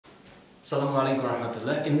Assalamu alaikum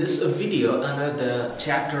warahmatullah. In this video, under the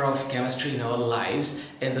chapter of chemistry in our lives,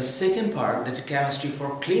 in the second part, that is chemistry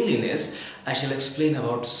for cleanliness, I shall explain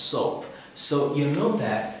about soap. So you know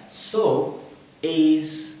that soap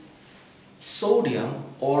is sodium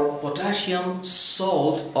or potassium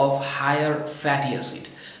salt of higher fatty acid.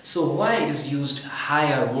 So why it is used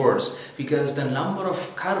higher words? Because the number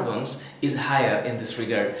of carbons is higher in this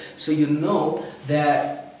regard. So you know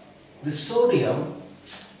that the sodium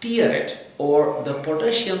stearate or the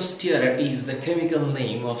potassium stearate is the chemical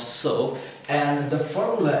name of soap, and the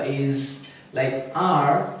formula is like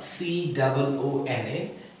RCOONA.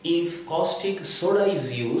 If caustic soda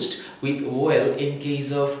is used with oil in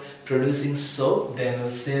case of producing soap, then we'll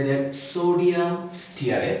say that sodium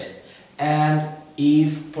stearate, and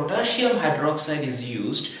if potassium hydroxide is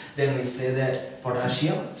used, then we say that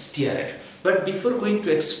potassium stearate. But before going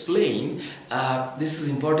to explain, this is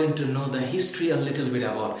important to know the history a little bit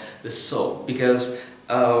about the soap, because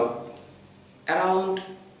around,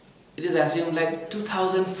 it is assumed like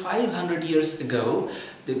 2500 years ago,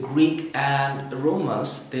 the Greek and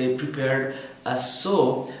Romans, they prepared a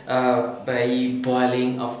soap by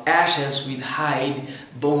boiling of ashes with hide,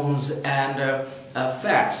 bones and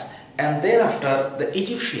fats. And thereafter the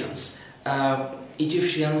Egyptians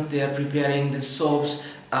they are preparing the soaps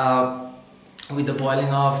with the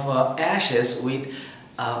boiling of ashes with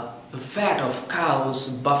fat of cows,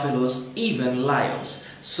 buffaloes, even lions.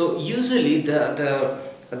 So usually the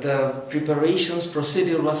preparations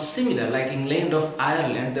procedure was similar. Like in land of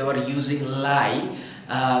Ireland, they were using lye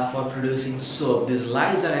for producing soap. These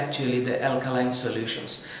lyes are actually the alkaline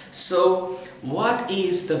solutions. So what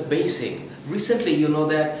is the basic? Recently, you know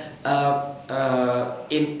that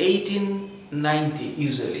in 1890,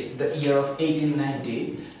 usually the year of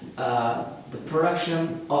 1890, the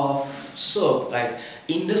production of soap, like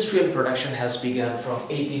industrial production, has begun from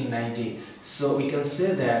 1890. So we can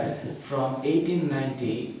say that from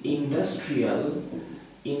 1890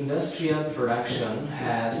 industrial production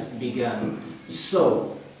has begun.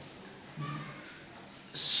 So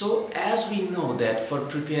as we know that for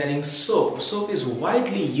preparing soap is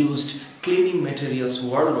widely used cleaning materials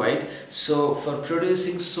worldwide. So for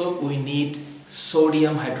producing soap we need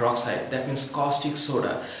sodium hydroxide, that means caustic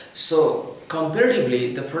soda. So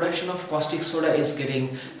comparatively, the production of caustic soda is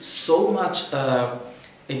getting so much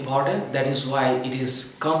important. That is why it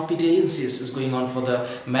is competencies is going on for the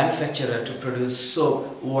manufacturer to produce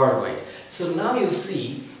soap worldwide. So now you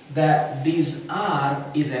see that this R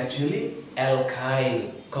is actually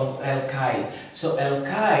alkyl. So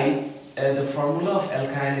alkyl, the formula of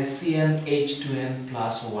alkyl is CnH2n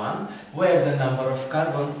plus 1, where the number of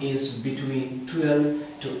carbon is between 12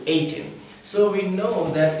 to 18. So we know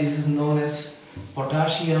that this is known as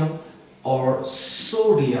potassium or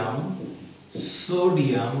sodium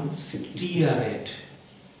stearate.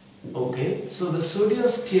 Okay, so the sodium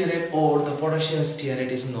stearate or the potassium stearate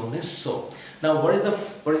is known as soap. Now what is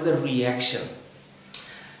the reaction?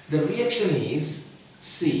 The reaction is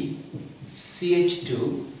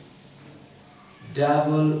CH2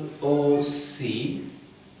 double OC.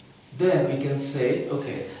 Then we can say,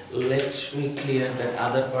 okay, let me clear that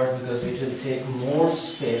other part because it will take more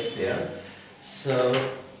space there. So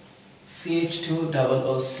CH2 double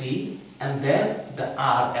OC and then the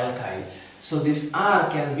R alkyl. So this R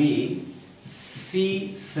can be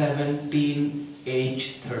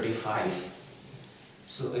C17H35.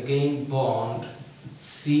 So again bond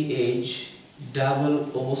CH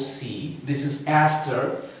double OC. This is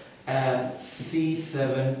ester and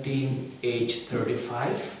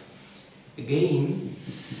C17H35. Again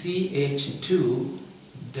CH2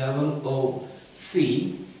 double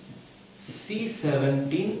OC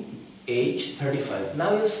C17H35.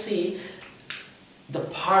 Now you see the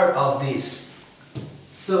part of this.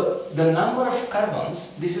 So the number of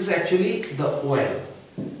carbons, this is actually the oil,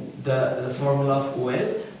 the formula of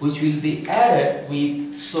oil, which will be added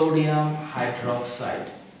with sodium hydroxide.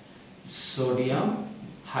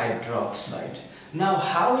 Now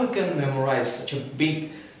how you can memorize such a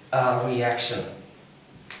big reaction?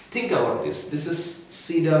 Think about this. This is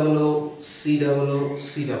COO.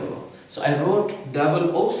 So I wrote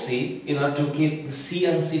double OC in order to keep the C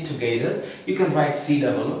and C together. You can write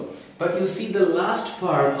COO. But you see the last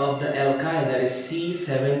part of the alkyl, that is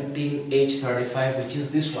C17H35, which is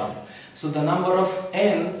this one. So the number of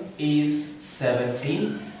N is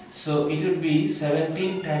 17. So it would be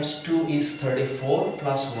 17 times 2 is 34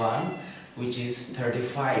 plus 1, which is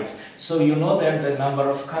 35. So you know that the number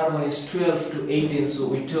of carbon is 12 to 18. So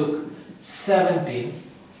we took 17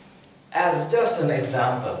 as just an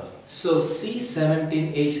example. So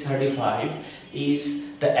C17H35 is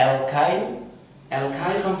the alkyl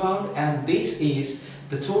alkyl compound, and this is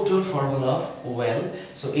the total formula of well.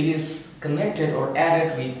 So it is connected or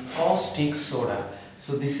added with caustic soda.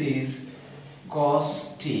 So this is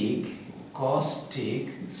caustic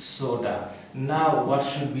soda. Now what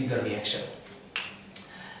should be the reaction?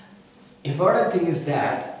 Important thing is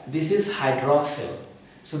that this is hydroxyl.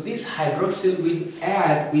 So this hydroxyl will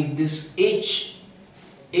add with this H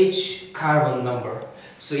carbon number.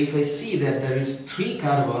 So if I see that there is 3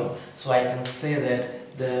 carbon, so I can say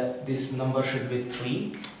that this number should be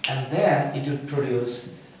 3, and then it will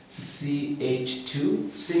produce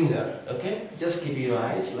CH2 similar. Okay, just keep your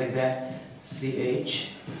eyes like that.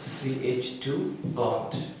 CH2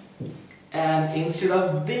 bond, and instead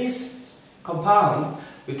of this compound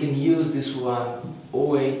we can use this one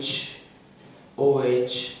OH,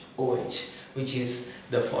 which is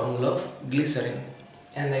the formula of glycerin,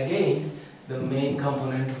 and again the main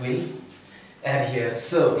component will add here.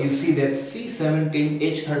 So you see that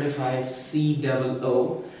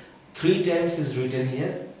C17H35COO 3 times is written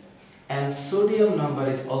here, and sodium number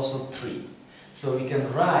is also 3. So we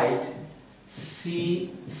can write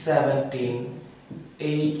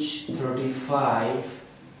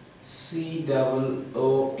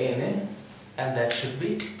C17H35COON, and that should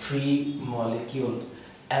be 3 molecule,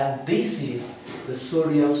 and this is the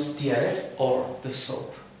sodium stearate or the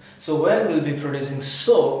soap. So when we'll be producing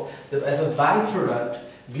soap, as a byproduct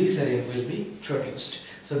glycerin will be produced.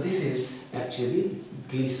 So this is actually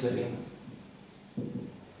glycerin,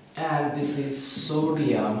 and this is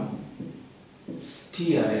sodium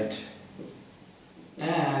stearate,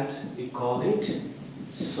 and we call it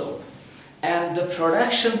soap. And the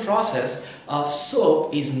production process of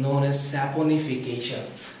soap is known as saponification.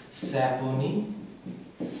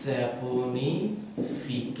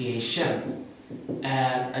 Saponification.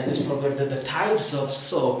 And I just forgot that the types of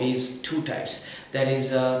soap is 2 types. That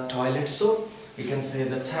is toilet soap. We can say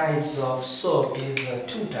the types of soap is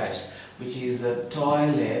 2 types, which is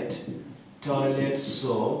toilet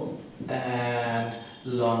soap and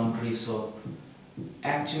laundry soap.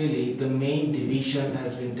 Actually, the main division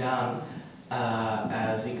has been done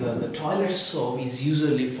because the toilet soap is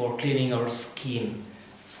usually for cleaning our skin,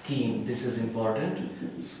 this is important,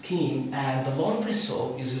 skin, and the laundry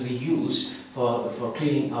soap usually used for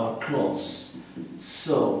cleaning our clothes.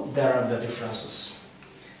 So there are the differences.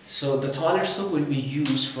 So the toilet soap will be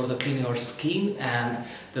used for the cleaning our skin, and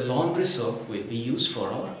the laundry soap will be used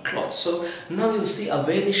for our clothes. So now you'll see a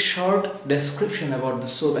very short description about the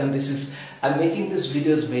soap, and I'm making these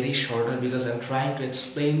videos very shorter because I'm trying to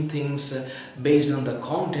explain things based on the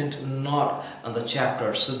content, not on the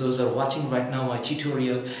chapters. So those are watching right now my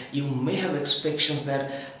tutorial, you may have expectations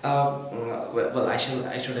that I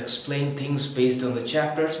should explain things based on the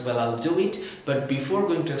chapters. Well, I'll do it, but before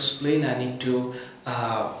going to explain, I need to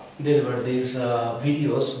deliver these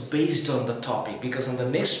videos based on the topic, because in the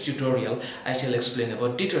next tutorial I shall explain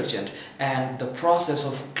about detergent and the process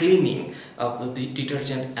of cleaning of the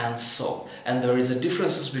detergent and soap, and there is a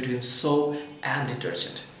differences between soap and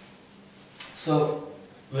detergent. So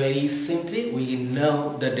very simply, we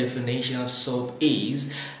know the definition of soap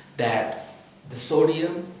is that the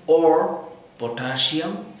sodium or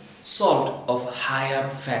potassium salt of higher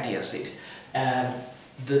fatty acid, and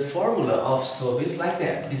the formula of soap is like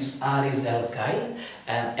that. This R is alkyl,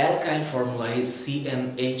 and alkyl formula is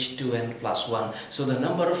CnH2n plus 1. So the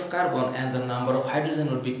number of carbon and the number of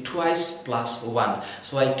hydrogen would be twice plus 1.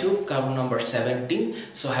 So I took carbon number 17,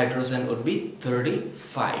 so hydrogen would be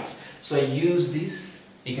 35. So I use this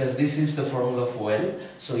because this is the formula of well.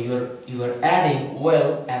 So you are adding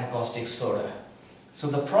well and caustic soda. So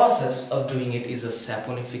the process of doing it is a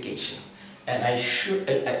saponification, and I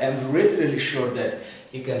am really sure that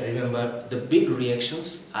you can remember the big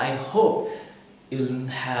reactions. I hope you'll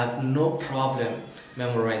have no problem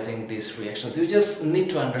memorizing these reactions. You just need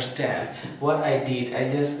to understand what I did.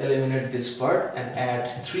 I just eliminated this part and add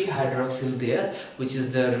 3-hydroxyl there, which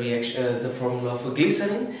is the reaction, the formula for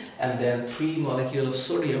glycerin, and then 3 molecule of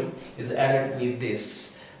sodium is added with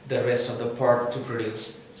this, the rest of the part to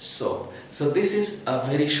produce soap. So this is a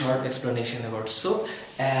very short explanation about soap,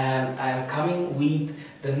 and I am coming with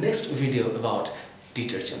the next video about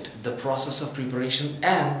detergent, the process of preparation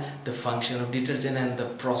and the function of detergent, and the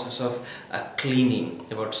process of cleaning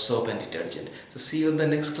about soap and detergent. So see you in the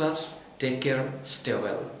next class. Take care, stay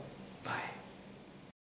well.